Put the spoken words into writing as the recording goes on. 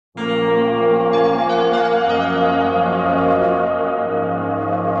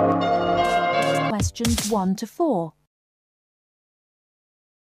questions 1 to 4.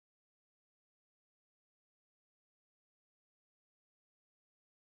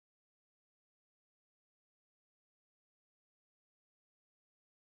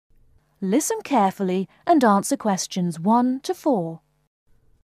 Listen carefully and answer questions 1 to 4.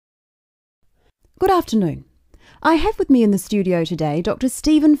 Good afternoon. I have with me in the studio today Dr.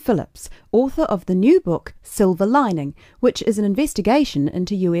 Stephen Phillips, author of the new book Silver Lining, which is an investigation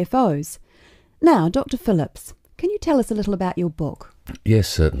into UFOs. Now, Dr. Phillips, can you tell us a little about your book? Yes,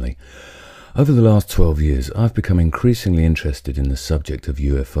 certainly. Over the last 12 years, I've become increasingly interested in the subject of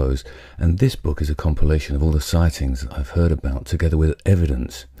UFOs, and this book is a compilation of all the sightings I've heard about, together with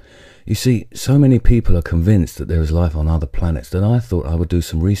evidence. You see, so many people are convinced that there is life on other planets that I thought I would do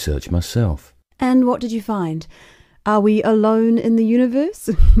some research myself. And what did you find? Are we alone in the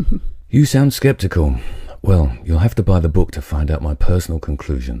universe? You sound sceptical. Well, you'll have to buy the book to find out my personal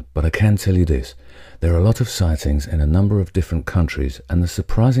conclusion, but I can tell you this. There are a lot of sightings in a number of different countries, and the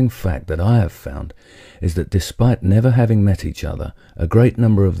surprising fact that I have found is that despite never having met each other, a great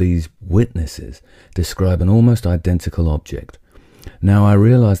number of these witnesses describe an almost identical object. Now, I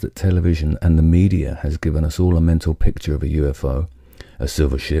realize that television and the media has given us all a mental picture of a UFO, a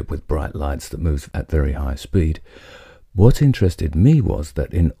silver ship with bright lights that moves at very high speed. What interested me was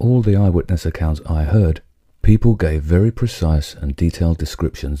that in all the eyewitness accounts I heard, people gave very precise and detailed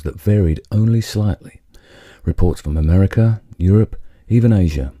descriptions that varied only slightly. Reports from America, Europe, even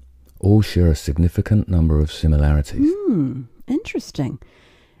Asia, all share a significant number of similarities. Interesting.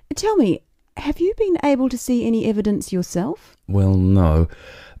 Tell me, have you been able to see any evidence yourself? Well, no.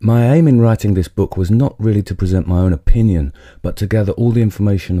 My aim in writing this book was not really to present my own opinion, but to gather all the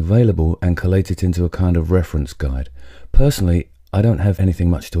information available and collate it into a kind of reference guide. Personally, I don't have anything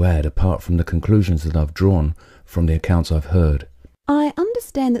much to add apart from the conclusions that I've drawn from the accounts I've heard. I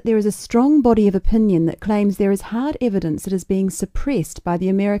understand that there is a strong body of opinion that claims there is hard evidence that is being suppressed by the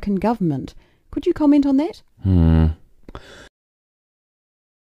American government. Could you comment on that?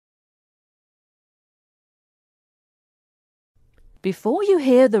 Before you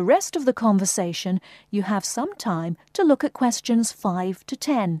hear the rest of the conversation, you have some time to look at questions 5 to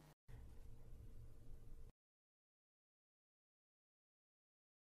 10.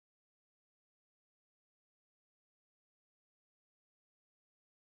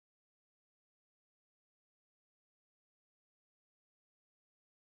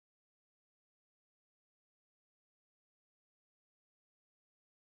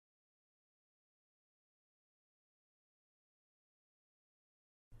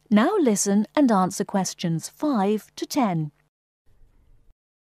 Now listen and answer questions 5 to 10.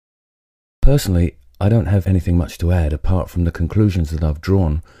 Personally, I don't have anything much to add apart from the conclusions that I've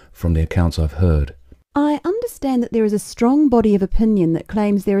drawn from the accounts I've heard. I understand that there is a strong body of opinion that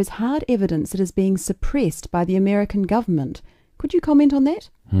claims there is hard evidence that is being suppressed by the American government. Could you comment on that?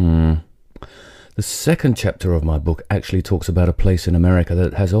 The second chapter of my book actually talks about a place in America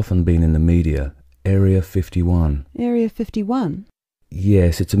that has often been in the media, Area 51. Area 51?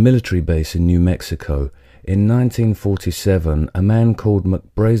 Yes, it's a military base in New Mexico. In 1947, a man called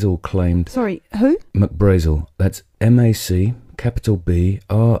McBrazel claimed... Sorry, who? McBrazel. That's M-A-C, capital B-R-A-Z-E-L.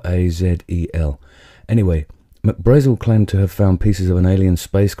 Anyway, McBrazel claimed to have found pieces of an alien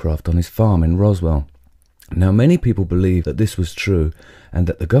spacecraft on his farm in Roswell. Now, many people believe that this was true and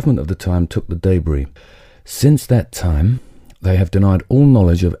that the government of the time took the debris. Since that time, they have denied all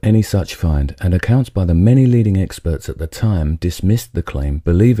knowledge of any such find, and accounts by the many leading experts at the time dismissed the claim,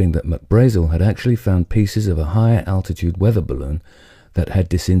 believing that McBrazel had actually found pieces of a higher altitude weather balloon that had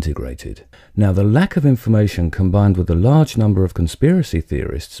disintegrated. Now, the lack of information combined with the large number of conspiracy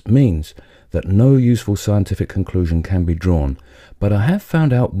theorists means that no useful scientific conclusion can be drawn, but I have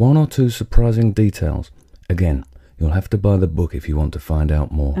found out one or two surprising details. Again, you'll have to buy the book if you want to find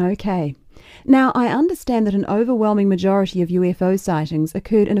out more. Okay. Now, I understand that an overwhelming majority of UFO sightings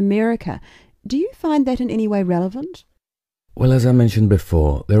occurred in America. Do you find that in any way relevant? Well, as I mentioned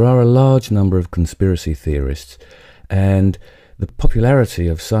before, there are a large number of conspiracy theorists, and the popularity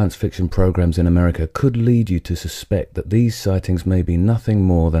of science fiction programs in America could lead you to suspect that these sightings may be nothing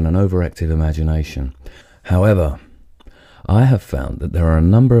more than an overactive imagination. However, I have found that there are a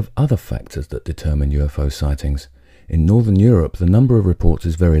number of other factors that determine UFO sightings. In Northern Europe, the number of reports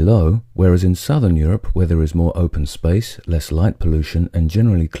is very low, whereas in Southern Europe, where there is more open space, less light pollution, and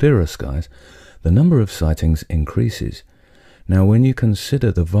generally clearer skies, the number of sightings increases. Now, when you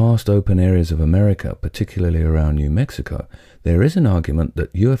consider the vast open areas of America, particularly around New Mexico, there is an argument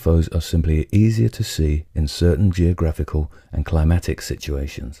that UFOs are simply easier to see in certain geographical and climatic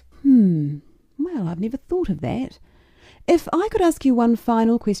situations. Well, I've never thought of that. If I could ask you one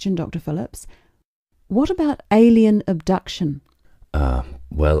final question, Dr. Phillips, What about alien abduction?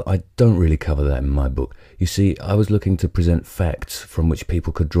 Well, I don't really cover that in my book. You see, I was looking to present facts from which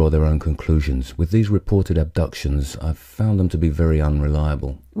people could draw their own conclusions. With these reported abductions, I've found them to be very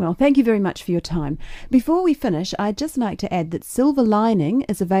unreliable. Well, thank you very much for your time. Before we finish, I'd just like to add that Silver Lining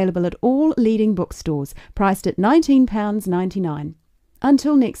is available at all leading bookstores, priced at £19.99.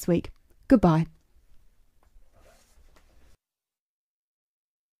 Until next week, goodbye.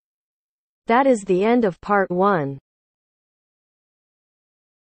 That is the end of part 1.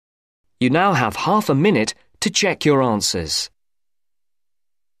 You now have half a minute to check your answers.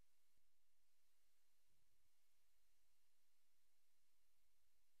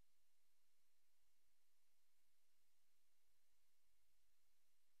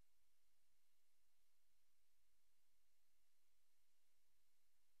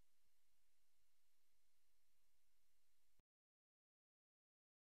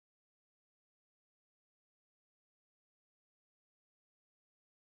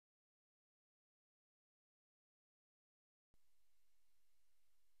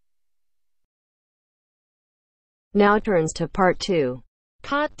 Now turns to part 2.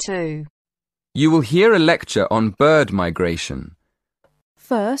 Part 2. You will hear a lecture on bird migration.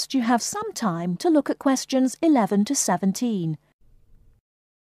 First, you have some time to look at questions 11 to 17.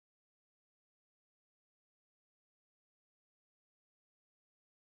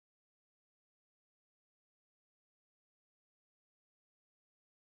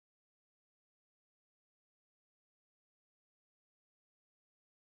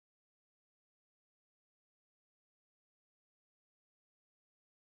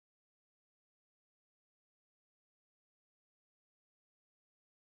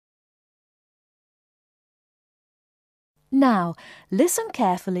 Now, listen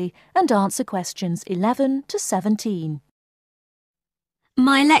carefully and answer questions 11 to 17.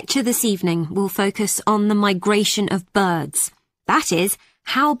 My lecture this evening will focus on the migration of birds. That is,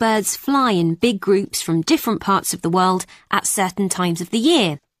 how birds fly in big groups from different parts of the world at certain times of the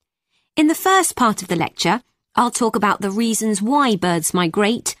year. In the first part of the lecture, I'll talk about the reasons why birds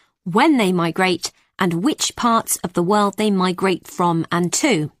migrate, when they migrate, and which parts of the world they migrate from and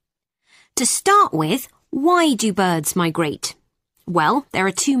to. To start with, why do birds migrate? Well, there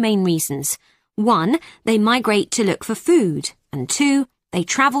are two main reasons. 1, they migrate to look for food, and 2, they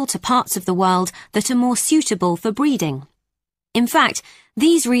travel to parts of the world that are more suitable for breeding. In fact,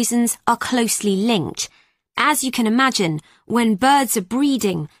 these reasons are closely linked. As you can imagine, when birds are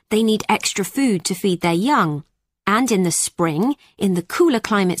breeding, they need extra food to feed their young. And in the spring, in the cooler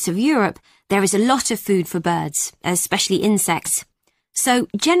climates of Europe, there is a lot of food for birds, especially insects. So,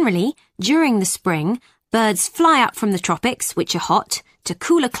 generally, during the spring, birds fly up from the tropics, which are hot, to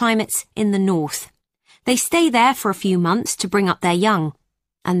cooler climates in the north. They stay there for a few months to bring up their young.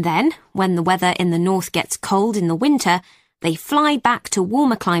 And then, when the weather in the north gets cold in the winter, they fly back to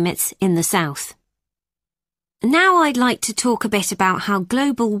warmer climates in the south. Now I'd like to talk a bit about how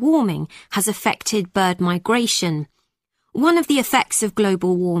global warming has affected bird migration. One of the effects of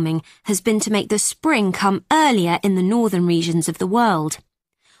global warming has been to make the spring come earlier in the northern regions of the world.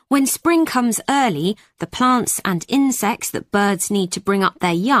 When spring comes early, the plants and insects that birds need to bring up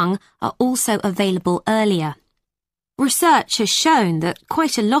their young are also available earlier. Research has shown that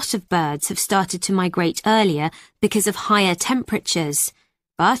quite a lot of birds have started to migrate earlier because of higher temperatures.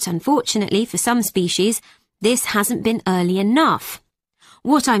 But unfortunately for some species, this hasn't been early enough.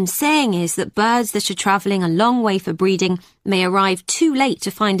 What I'm saying is that birds that are travelling a long way for breeding may arrive too late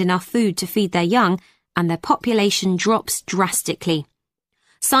to find enough food to feed their young, and their population drops drastically.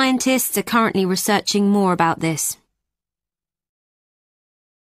 Scientists are currently researching more about this.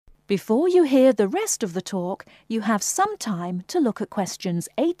 Before you hear the rest of the talk, you have some time to look at questions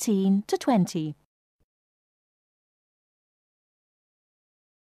 18 to 20.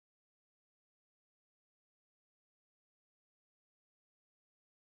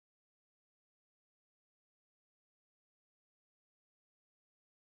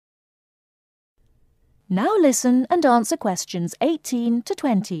 Now listen and answer questions 18 to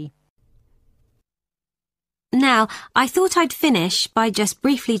 20. Now, I thought I'd finish by just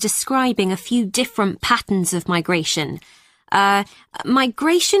briefly describing a few different patterns of migration.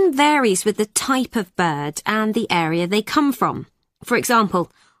 Migration varies with the type of bird and the area they come from. For example,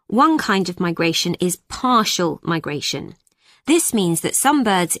 one kind of migration is partial migration. This means that some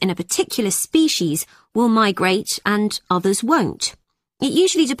birds in a particular species will migrate and others won't. It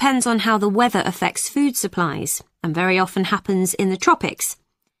usually depends on how the weather affects food supplies, and very often happens in the tropics.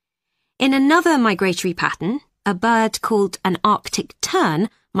 In another migratory pattern, a bird called an Arctic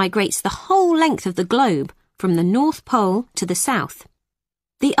tern migrates the whole length of the globe from the North Pole to the south.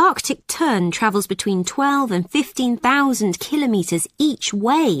 The Arctic tern travels between 12 and 15,000 kilometres each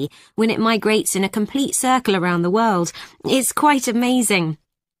way when it migrates in a complete circle around the world. It's quite amazing.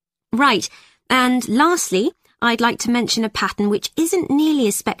 Right, and lastly, I'd like to mention a pattern which isn't nearly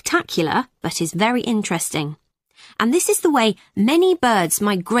as spectacular, but is very interesting. And this is the way many birds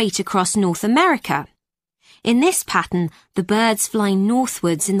migrate across North America. In this pattern, the birds fly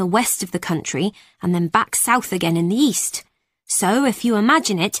northwards in the west of the country and then back south again in the east. So, if you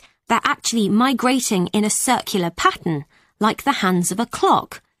imagine it, they're actually migrating in a circular pattern, like the hands of a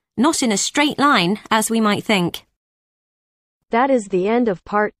clock, not in a straight line, as we might think. That is the end of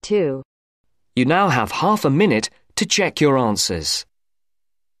part 2. You now have half a minute to check your answers.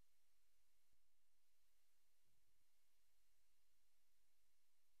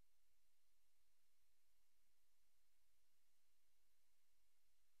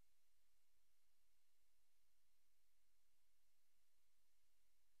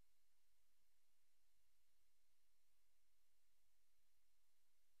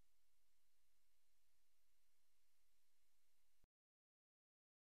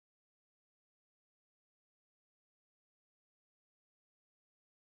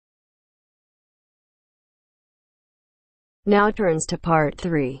 Now turns to part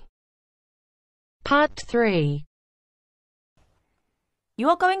 3. Part 3. You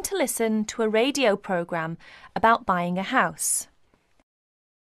are going to listen to a radio programme about buying a house.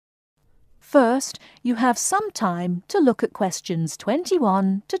 First, you have some time to look at questions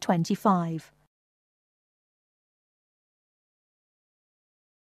 21 to 25.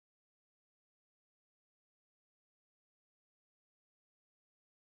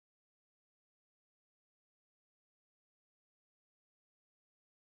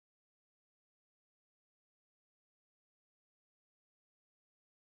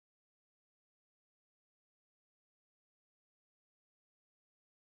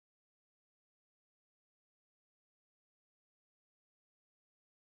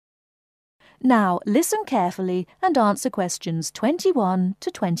 Now, listen carefully and answer questions 21 to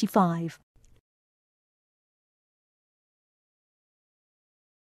 25.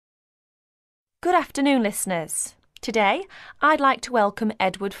 Good afternoon, listeners. Today, I'd like to welcome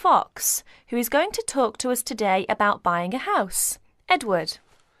Edward Fox, who is going to talk to us today about buying a house. Edward.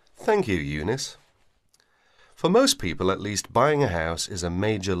 Thank you, Eunice. For most people, at least, buying a house is a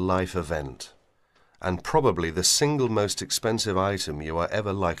major life event, and probably the single most expensive item you are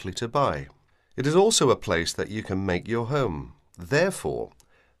ever likely to buy. It is also a place that you can make your home. Therefore,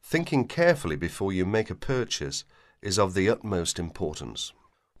 thinking carefully before you make a purchase is of the utmost importance.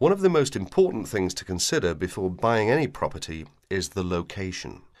 One of the most important things to consider before buying any property is the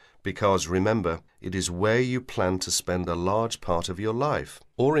location. Because remember, it is where you plan to spend a large part of your life,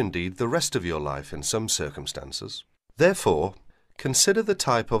 or indeed the rest of your life in some circumstances. Therefore, consider the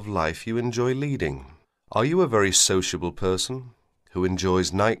type of life you enjoy leading. Are you a very sociable person who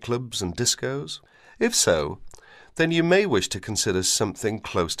enjoys nightclubs and discos? If so, then you may wish to consider something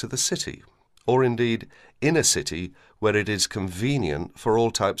close to the city, or indeed in a city where it is convenient for all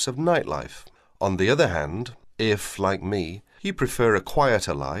types of nightlife. On the other hand, if, like me, you prefer a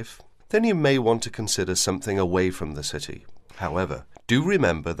quieter life, then you may want to consider something away from the city. However, do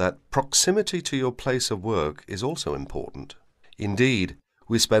remember that proximity to your place of work is also important. Indeed,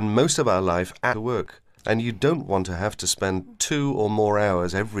 we spend most of our life at work, and you don't want to have to spend 2 or more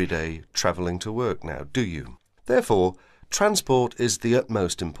hours every day travelling to work now, do you? Therefore, transport is the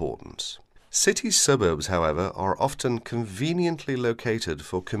utmost importance. City suburbs, however, are often conveniently located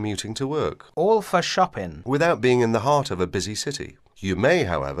for commuting to work, all for shopping, without being in the heart of a busy city. You may,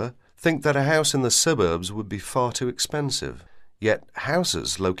 however, think that a house in the suburbs would be far too expensive. Yet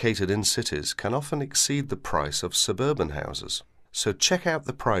houses located in cities can often exceed the price of suburban houses. So check out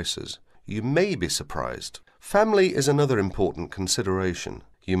the prices. You may be surprised. Family is another important consideration.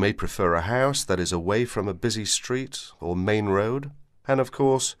 You may prefer a house that is away from a busy street or main road. And of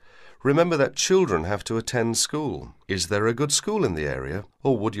course, remember that children have to attend school. Is there a good school in the area,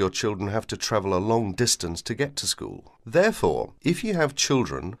 or would your children have to travel a long distance to get to school? Therefore, if you have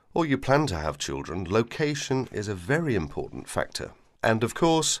children, or you plan to have children, location is a very important factor. And of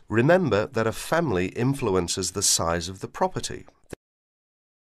course, remember that a family influences the size of the property.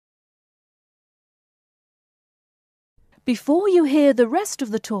 Before you hear the rest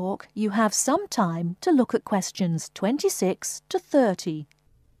of the talk, you have some time to look at questions 26 to 30.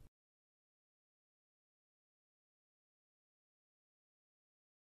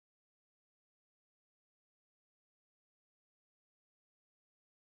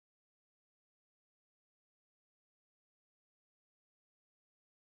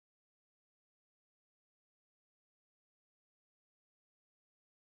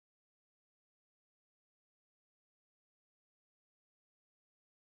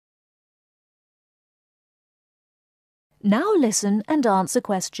 Now listen and answer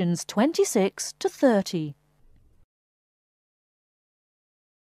questions 26 to 30.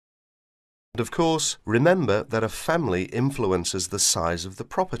 And of course, remember that a family influences the size of the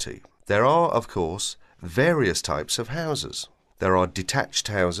property. There are, of course, various types of houses. There are detached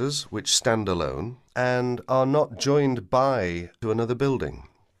houses which stand alone and are not joined by to another building.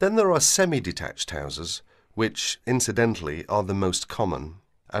 Then there are semi-detached houses, which, incidentally, are the most common,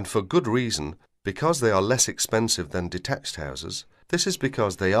 and for good reason, because they are less expensive than detached houses. This is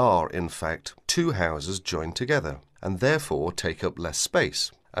because they are, in fact, two houses joined together, and therefore take up less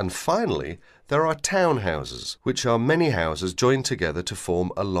space. And finally, there are townhouses, which are many houses joined together to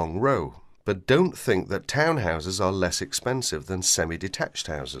form a long row. But don't think that townhouses are less expensive than semi-detached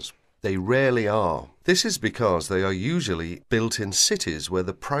houses. They rarely are. This is because they are usually built in cities where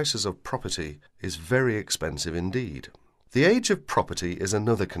the prices of property is very expensive indeed. The age of property is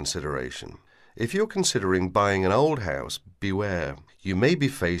another consideration. If you're considering buying an old house, beware. You may be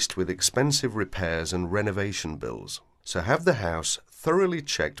faced with expensive repairs and renovation bills. So have the house thoroughly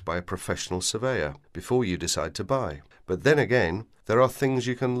checked by a professional surveyor before you decide to buy. But then again, there are things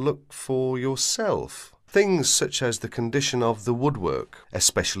you can look for yourself. Things such as the condition of the woodwork,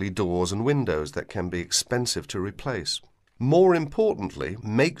 especially doors and windows that can be expensive to replace. More importantly,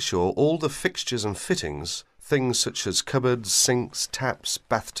 make sure all the fixtures and fittings, things such as cupboards, sinks, taps,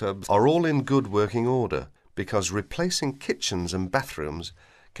 bathtubs, are all in good working order, because replacing kitchens and bathrooms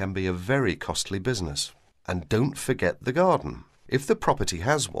can be a very costly business. And don't forget the garden. If the property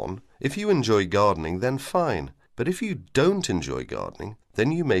has one, if you enjoy gardening, then fine. But if you don't enjoy gardening,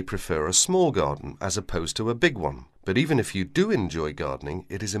 then you may prefer a small garden as opposed to a big one. But even if you do enjoy gardening,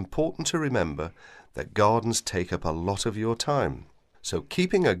 it is important to remember that gardens take up a lot of your time. So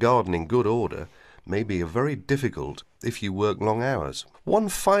keeping a garden in good order may be very difficult if you work long hours. One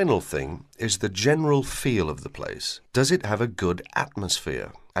final thing is the general feel of the place. Does it have a good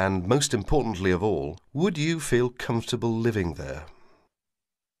atmosphere? And most importantly of all, would you feel comfortable living there?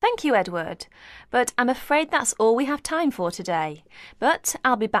 Thank you, Edward. But I'm afraid that's all we have time for today. But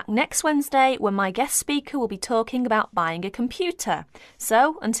I'll be back next Wednesday when my guest speaker will be talking about buying a computer.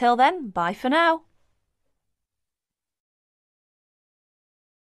 So until then, bye for now.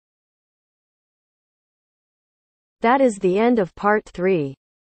 That is the end of part 3.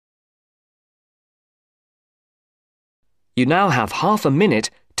 You now have half a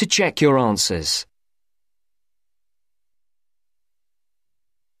minute to check your answers.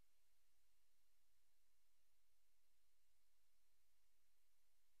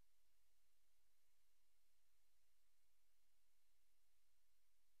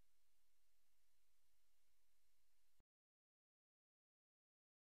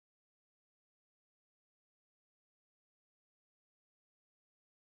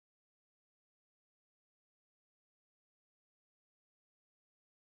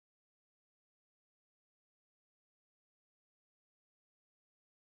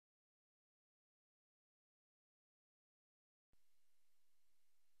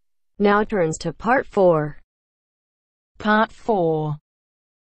 Now turns to part 4. Part 4.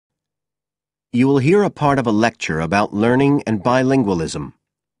 You will hear a part of a lecture about learning and bilingualism.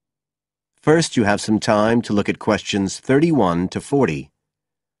 First, you have some time to look at questions 31 to 40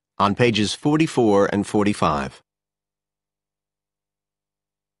 on pages 44 and 45.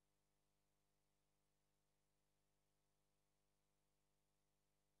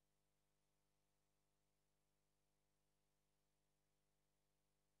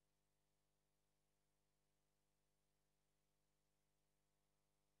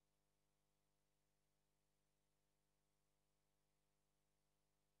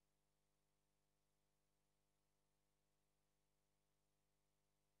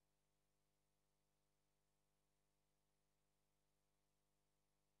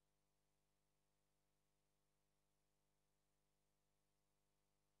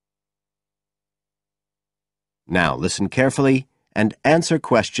 Now listen carefully and answer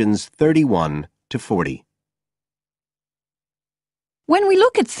questions 31 to 40. When we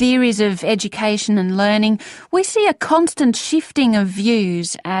look at theories of education and learning, we see a constant shifting of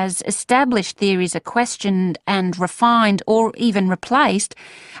views as established theories are questioned and refined or even replaced,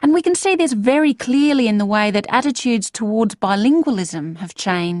 and we can see this very clearly in the way that attitudes towards bilingualism have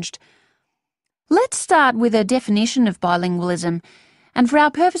changed. Let's start with a definition of bilingualism. And for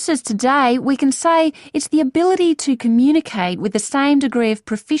our purposes today, we can say it's the ability to communicate with the same degree of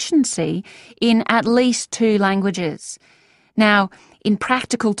proficiency in at least 2 languages. Now, in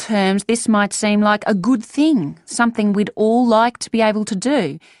practical terms, this might seem like a good thing, something we'd all like to be able to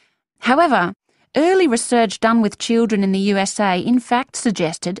do. However, Early research done with children in the USA in fact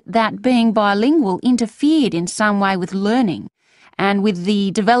suggested that being bilingual interfered in some way with learning and with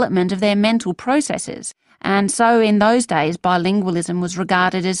the development of their mental processes. And so in those days, bilingualism was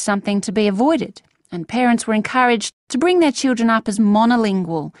regarded as something to be avoided, and parents were encouraged to bring their children up as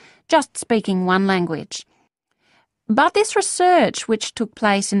monolingual, just speaking one language. But this research, which took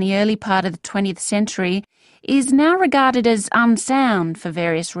place in the early part of the 20th century, is now regarded as unsound for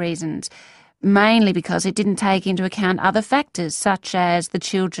various reasons, mainly because it didn't take into account other factors such as the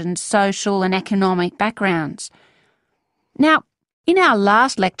children's social and economic backgrounds. Now, in our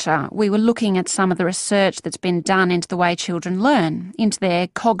last lecture, we were looking at some of the research that's been done into the way children learn, into their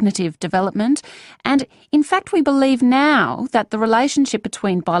cognitive development, and in fact we believe now that the relationship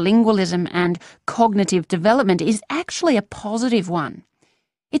between bilingualism and cognitive development is actually a positive one.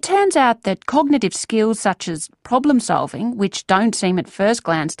 It turns out that cognitive skills such as problem solving, which don't seem at first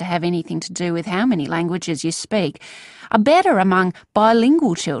glance to have anything to do with how many languages you speak, are better among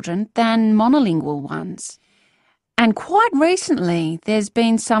bilingual children than monolingual ones. And quite recently, there's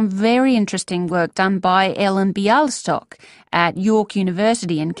been some very interesting work done by Ellen Bialystok at York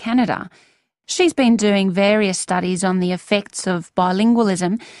University in Canada. She's been doing various studies on the effects of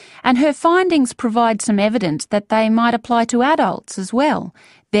bilingualism, and her findings provide some evidence that they might apply to adults as well.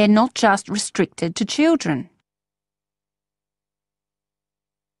 They're not just restricted to children.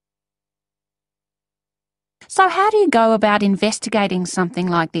 So how do you go about investigating something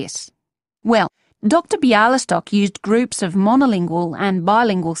like this? Well, Dr. Bialystok used groups of monolingual and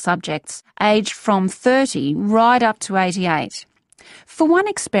bilingual subjects aged from 30 right up to 88. For one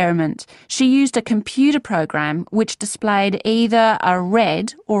experiment, she used a computer program which displayed either a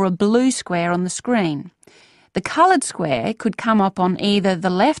red or a blue square on the screen. The coloured square could come up on either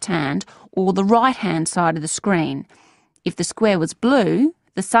the left-hand or the right-hand side of the screen. If the square was blue,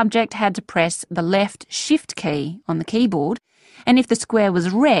 the subject had to press the left Shift key on the keyboard, and if the square was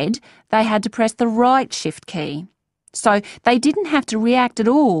red, they had to press the right Shift key. So they didn't have to react at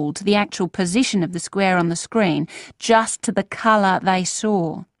all to the actual position of the square on the screen, just to the colour they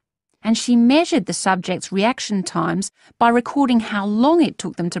saw. And she measured the subjects' reaction times by recording how long it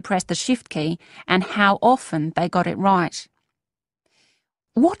took them to press the Shift key and how often they got it right.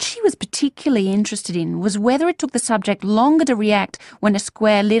 What she was particularly interested in was whether it took the subject longer to react when a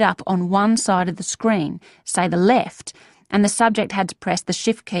square lit up on one side of the screen, say the left, and the subject had to press the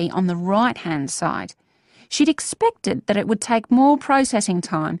Shift key on the right-hand side. She'd expected that it would take more processing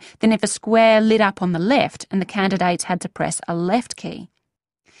time than if a square lit up on the left and the candidates had to press a left key.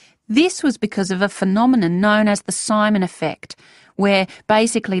 This was because of a phenomenon known as the Simon effect, where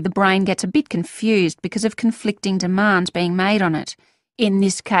basically the brain gets a bit confused because of conflicting demands being made on it. In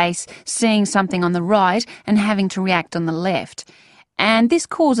this case, seeing something on the right and having to react on the left. And this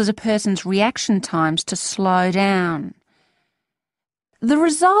causes a person's reaction times to slow down. The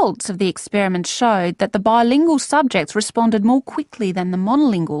results of the experiment showed that the bilingual subjects responded more quickly than the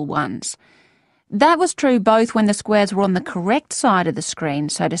monolingual ones. That was true both when the squares were on the correct side of the screen,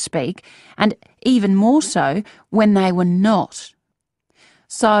 so to speak, and even more so when they were not.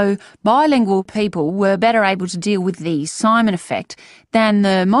 So bilingual people were better able to deal with the Simon effect than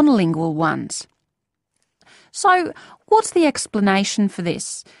the monolingual ones. So what's the explanation for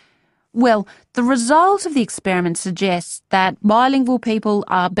this? Well, the result of the experiment suggests that bilingual people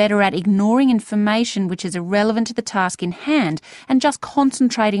are better at ignoring information which is irrelevant to the task in hand and just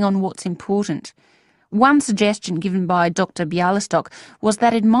concentrating on what's important. One suggestion given by Dr. Bialystok was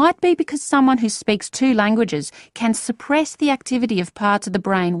that it might be because someone who speaks two languages can suppress the activity of parts of the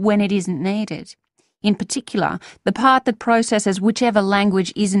brain when it isn't needed. In particular, the part that processes whichever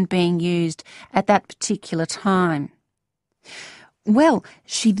language isn't being used at that particular time. Well,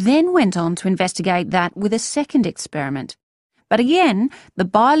 she then went on to investigate that with a second experiment. But again, the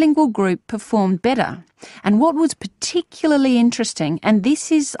bilingual group performed better. And what was particularly interesting, and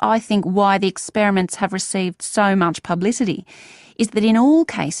this is, I think, why the experiments have received so much publicity, is that in all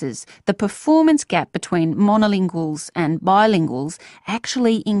cases, the performance gap between monolinguals and bilinguals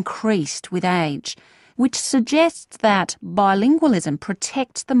actually increased with age, which suggests that bilingualism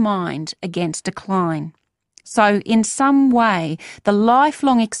protects the mind against decline. So, in some way, the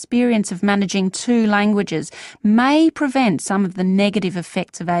lifelong experience of managing two languages may prevent some of the negative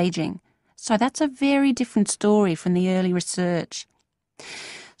effects of ageing. So that's a very different story from the early research.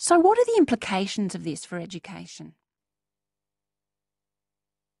 So what are the implications of this for education?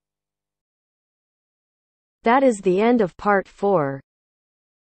 That is the end of part 4.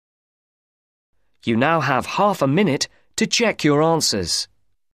 You now have half a minute to check your answers.